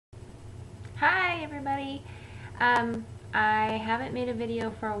Hi everybody. I haven't made a video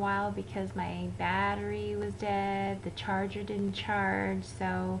for a while because my battery was dead, the charger didn't charge,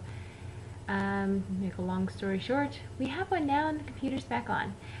 so make a long story short, we have one now and the computer's back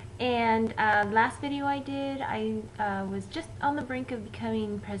on. And last video I did, I was just on the brink of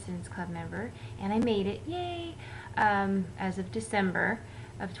becoming President's Club member, and I made it, yay, as of December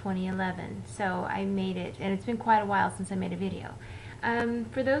of 2011. So I made it, and it's been quite a while since I made a video.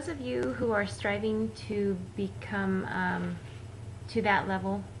 For those of you who are striving to become to that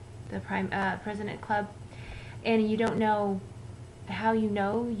level, the President Club, and you don't know how you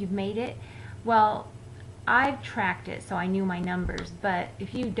know you've made it, well, I've tracked it so I knew my numbers, but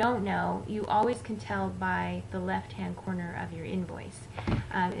if you don't know, you always can tell by the left-hand corner of your invoice.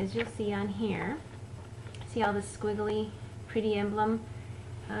 As you'll see on here, see all this squiggly, pretty emblem?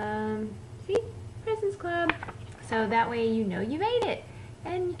 See? President's Club. So that way you know you made it,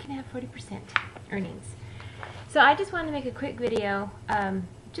 and you can have 40% earnings. So I just wanted to make a quick video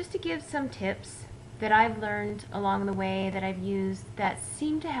just to give some tips that I've learned along the way that I've used that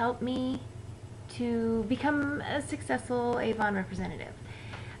seem to help me to become a successful Avon representative.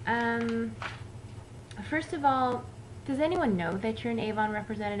 First of all, does anyone know that you're an Avon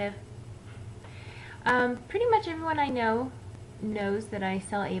representative? Pretty much everyone I know knows that I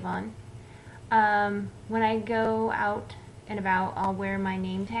sell Avon. When I go out and about, I'll wear my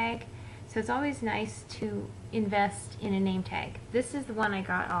name tag, so it's always nice to invest in a name tag. This is the one I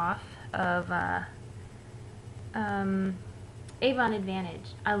got off of Avon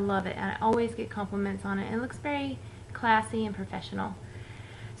Advantage. I love it, and I always get compliments on it, and it looks very classy and professional.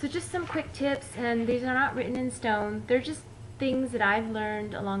 So just some quick tips, and these are not written in stone. They're just things that I've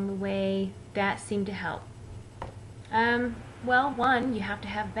learned along the way that seem to help. Well, one, you have to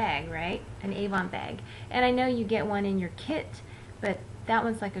have a bag, right? An Avon bag. And I know you get one in your kit, but that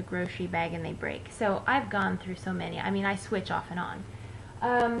one's like a grocery bag and they break. So I've gone through so many. I mean, I switch off and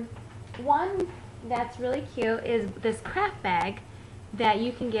on. One that's really cute is this craft bag that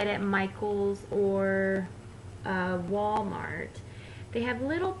you can get at Michael's or Walmart. They have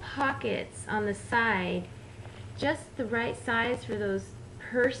little pockets on the side, just the right size for those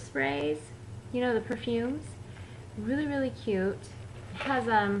purse sprays, you know, the perfumes. Really, really cute. It has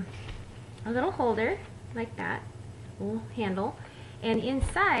a little holder like that, a little handle, and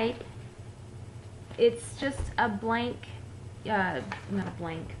inside it's just a blank, not a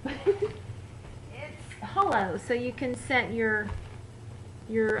blank, but it's hollow, so you can set your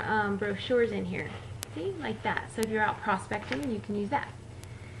brochures in here. See, like that. So if you're out prospecting, you can use that.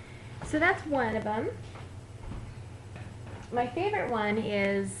 So that's one of them. My favorite one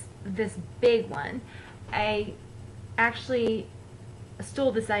is this big one. I actually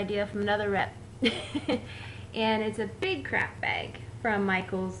stole this idea from another rep. And it's a big craft bag from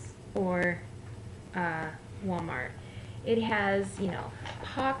Michael's or Walmart. It has, you know,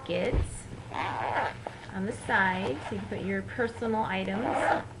 pockets on the side so you can put your personal items.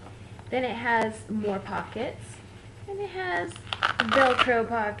 Then it has more pockets, and it has Velcro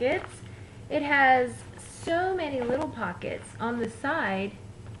pockets. It has so many little pockets on the side.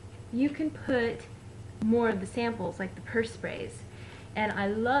 You can put more of the samples, like the purse sprays, and I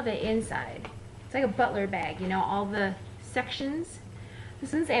love it inside. It's like a butler bag, you know, all the sections.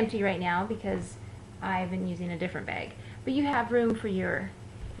 This one's empty right now because I've been using a different bag, but you have room for your,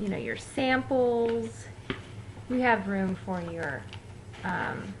 you know, your samples. You have room for your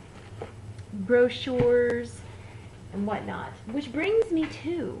brochures and whatnot, which brings me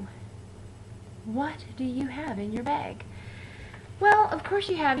to, what do you have in your bag? Well, of course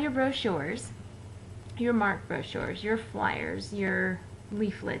you have your brochures, your marked brochures, your flyers, your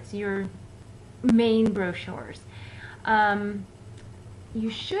leaflets, your main brochures. You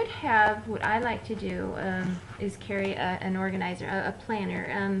should have, what I like to do is carry an organizer, a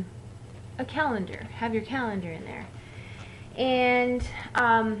planner, a calendar. Have your calendar in there. And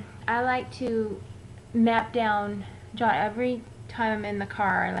I like to map down, jot every time I'm in the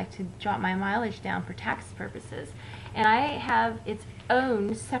car, I like to jot my mileage down for tax purposes. And I have its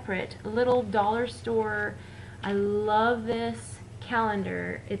own separate little dollar store. I love this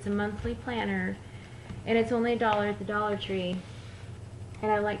calendar. It's a monthly planner, and it's only $1 at the Dollar Tree. And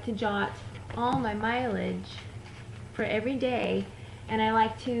I like to jot all my mileage for every day, and I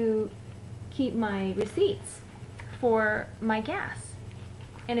like to keep my receipts for my gas,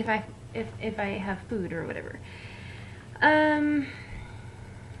 and if I have food or whatever.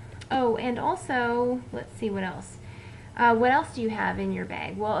 Oh, and also, let's see what else. What else do you have in your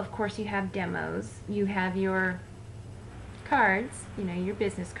bag? Well, of course you have demos. You have your cards, you know, your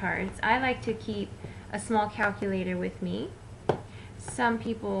business cards. I like to keep a small calculator with me Some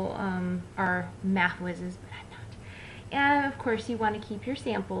people are math whizzes, but I'm not. And of course you want to keep your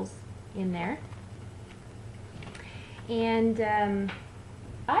samples in there. And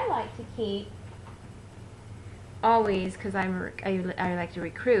I like to keep, always, because I like to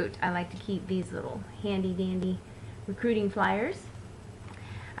recruit, I like to keep these little handy dandy recruiting flyers.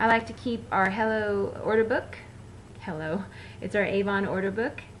 I like to keep our Hello order book. Hello, it's our Avon order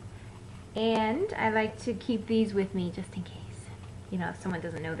book. And I like to keep these with me just in case. You know, if someone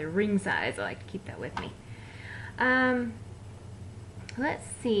doesn't know their ring size, I like to keep that with me. Let's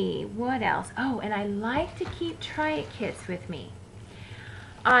see, what else? Oh, and I like to keep try-it kits with me.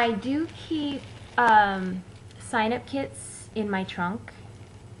 I do keep sign-up kits in my trunk,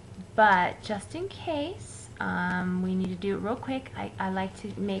 but just in case we need to do it real quick, I like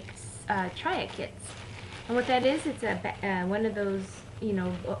to make try-it kits. And what that is, it's one of those, you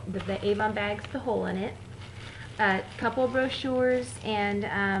know, the Avon bags with a hole in it, a couple of brochures, and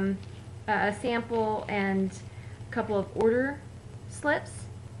a sample, and a couple of order slips.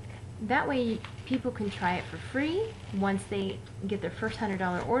 That way people can try it for free. Once they get their first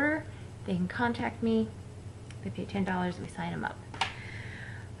 $100 order, they can contact me. They pay $10, we sign them up.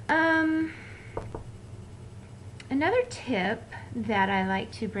 Another tip that I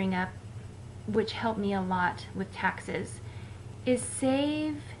like to bring up, which helped me a lot with taxes, is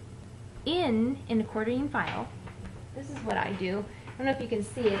save in an accordion file. This is what I do. I don't know if you can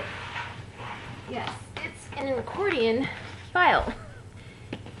see it. Yes, it's in an accordion file.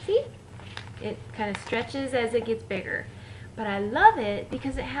 See? It kind of stretches as it gets bigger. But I love it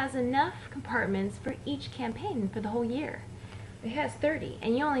because it has enough compartments for each campaign for the whole year. It has 30,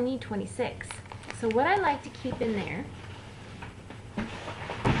 and you only need 26. So what I like to keep in there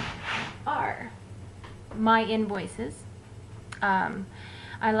are my invoices.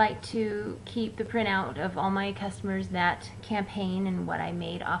 I like to keep the printout of all my customers that campaign and what I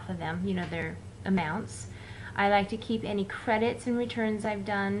made off of them, you know, their amounts. I like to keep any credits and returns I've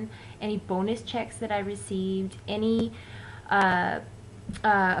done, any bonus checks that I received, any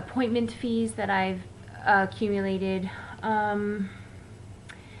appointment fees that I've accumulated,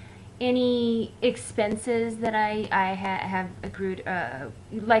 any expenses that I have accrued,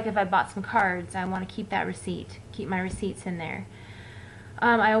 like if I bought some cards, I want to keep that receipt, keep my receipts in there.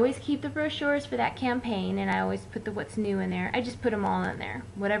 I always keep the brochures for that campaign, and I always put the what's new in there. I just put them all in there.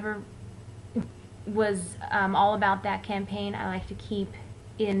 Whatever was all about that campaign, I like to keep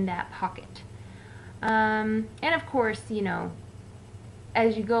in that pocket. And of course, you know,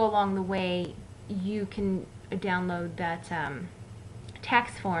 as you go along the way, you can download that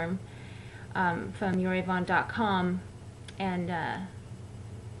tax form from youravon.com, and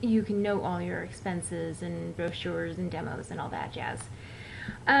you can note all your expenses and brochures and demos and all that jazz.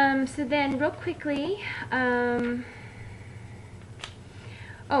 So then real quickly,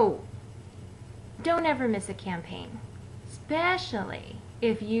 oh, don't ever miss a campaign, especially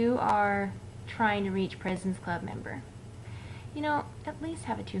if you are trying to reach President's Club member. You know, at least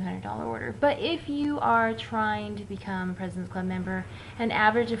have a $200 order. But if you are trying to become President's Club member, an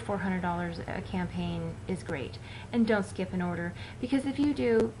average of $400 a campaign is great. And don't skip an order, because if you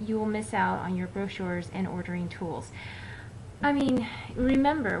do, you will miss out on your brochures and ordering tools. I mean,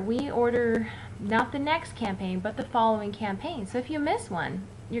 remember, we order not the next campaign, but the following campaign. So if you miss one,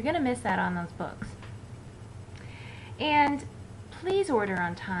 you're going to miss out on those books. And please order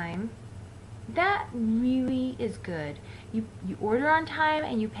on time. That really is good. You order on time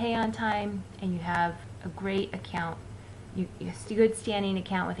and you pay on time, and you have a great account, a good standing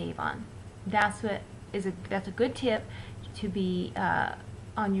account with Avon. That's a good tip to be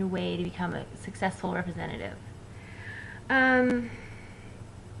on your way to become a successful representative. And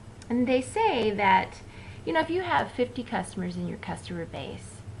they say that, you know, if you have 50 customers in your customer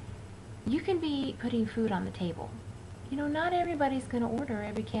base, you can be putting food on the table. You know, not everybody's going to order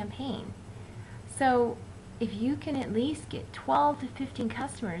every campaign. So if you can at least get 12 to 15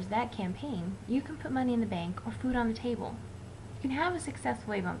 customers that campaign, you can put money in the bank or food on the table. You can have a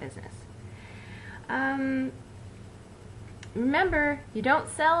successful Avon business. Remember, you don't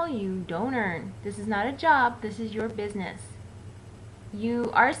sell, you don't earn. This is not a job, this is your business. You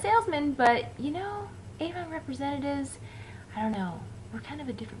are a salesman, but you know, Avon representatives, I don't know, we're kind of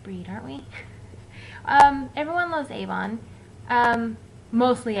a different breed, aren't we? Everyone loves Avon.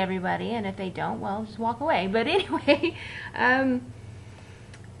 Mostly everybody, and if they don't, well, just walk away. But anyway,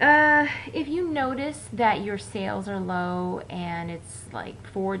 if you notice that your sales are low and it's like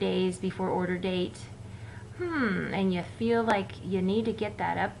 4 days before order date, and you feel like you need to get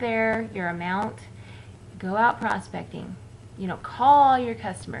that up there, your amount, go out prospecting. You know, call all your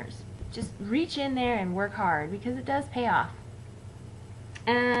customers. Just reach in there and work hard, because it does pay off.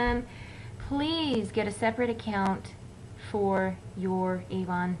 Um, please get a separate account for your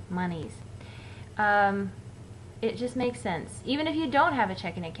Avon monies. It just makes sense. Even if you don't have a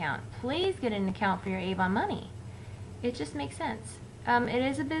checking account, please get an account for your Avon money. It just makes sense. It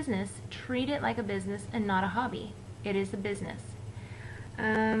is a business. Treat it like a business and not a hobby. It is a business.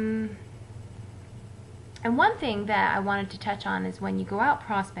 And one thing that I wanted to touch on is when you go out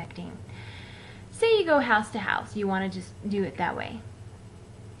prospecting. Say you go house to house. You want to just do it that way.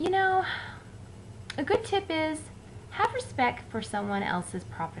 You know, a good tip is have respect for someone else's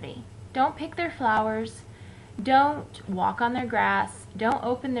property. Don't pick their flowers. Don't walk on their grass. Don't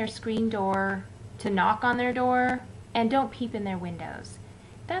open their screen door to knock on their door. And don't peep in their windows.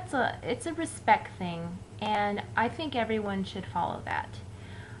 It's a respect thing, and I think everyone should follow that.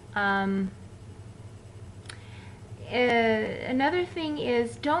 Another thing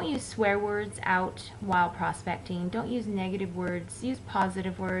is don't use swear words out while prospecting. Don't use negative words. Use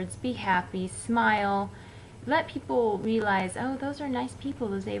positive words. Be happy. Smile. Let people realize, oh, those are nice people,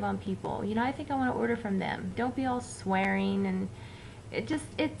 those Avon people. You know, I think I want to order from them. Don't be all swearing, and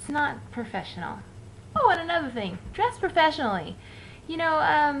it's not professional. Oh, and another thing, dress professionally. You know,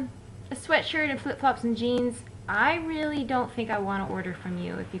 a sweatshirt and flip-flops and jeans, I really don't think I want to order from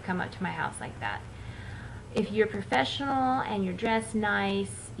you if you come up to my house like that. If you're professional and you're dressed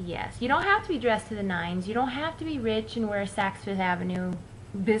nice, yes. You don't have to be dressed to the nines. You don't have to be rich and wear a Saks Fifth Avenue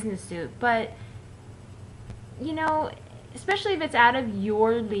business suit. But, you know, especially if it's out of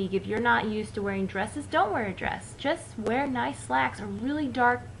your league, if you're not used to wearing dresses, don't wear a dress. Just wear nice slacks or really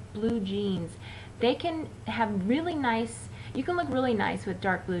dark blue jeans. They can have really nice, you can look really nice with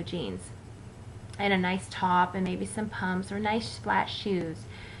dark blue jeans and a nice top and maybe some pumps or nice flat shoes.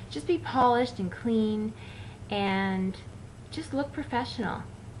 Just be polished and clean and just look professional.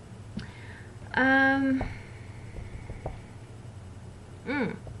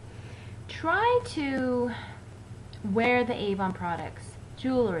 Try to wear the Avon products,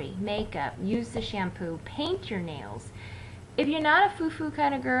 jewelry, makeup, use the shampoo, paint your nails. If you're not a foo-foo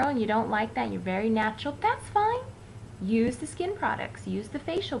kind of girl and you don't like that, you're very natural, that's fine. Use the skin products, use the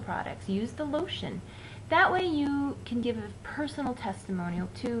facial products, use the lotion. That way you can give a personal testimonial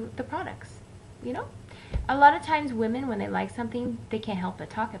to the products, you know? A lot of times women, when they like something, they can't help but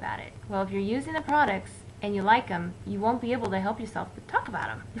talk about it. Well, if you're using the products and you like them, you won't be able to help yourself but talk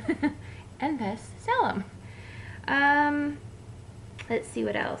about them. And thus, sell them. Let's see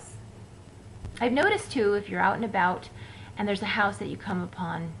what else. I've noticed too, if you're out and about, and there's a house that you come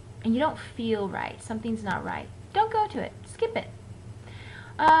upon and you don't feel right, something's not right, don't go to it, skip it.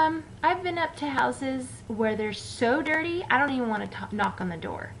 I've been up to houses where they're so dirty I don't even want to knock on the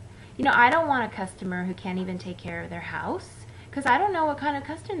door. You know, I don't want a customer who can't even take care of their house because I don't know what kind of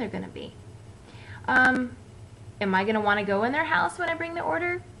customer they're going to be. Am I going to want to go in their house when I bring the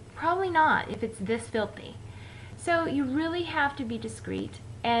order? Probably not if it's this filthy. So you really have to be discreet,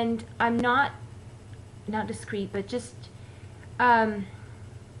 and I'm not discreet, but just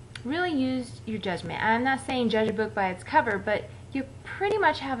really use your judgment. I'm not saying judge a book by its cover, but you pretty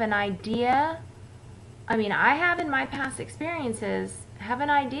much have an idea. I mean, I have in my past experiences, have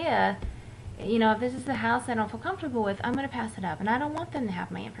an idea, you know, if this is the house I don't feel comfortable with, I'm going to pass it up, and I don't want them to have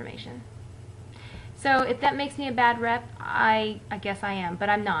my information. So if that makes me a bad rep, I guess I am, but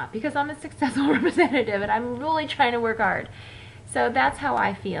I'm not, because I'm a successful representative and I'm really trying to work hard. So that's how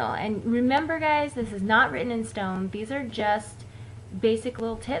I feel. And remember guys, this is not written in stone. These are just basic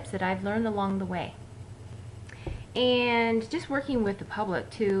little tips that I've learned along the way. And just working with the public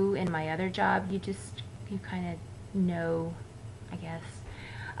too in my other job, you kind of know, I guess.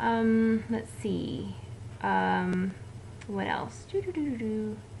 Let's see. What else?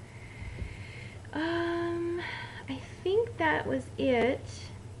 I think that was it.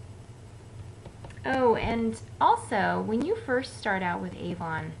 Oh, and also, when you first start out with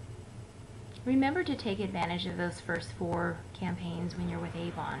Avon, remember to take advantage of those first 4 campaigns when you're with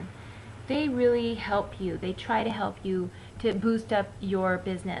Avon. They really help you. They try to help you to boost up your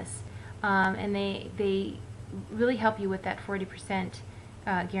business. And they really help you with that 40%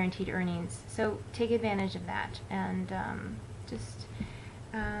 guaranteed earnings. So take advantage of that. And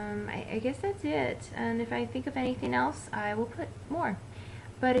I guess that's it. And if I think of anything else, I will put more.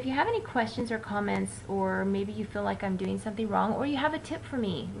 But if you have any questions or comments, or maybe you feel like I'm doing something wrong, or you have a tip for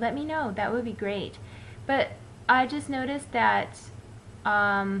me, let me know. That would be great. But I just noticed that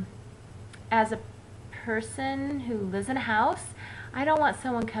as a person who lives in a house, I don't want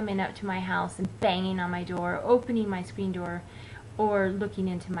someone coming up to my house and banging on my door, opening my screen door, or looking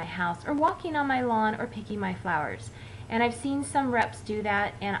into my house, or walking on my lawn, or picking my flowers. And I've seen some reps do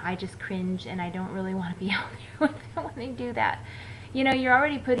that, and I just cringe, and I don't really want to be out there with them when they do that. You know, you're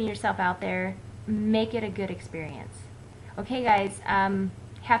already putting yourself out there. Make it a good experience. Okay, guys,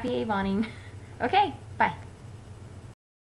 happy Avoning. Okay, bye.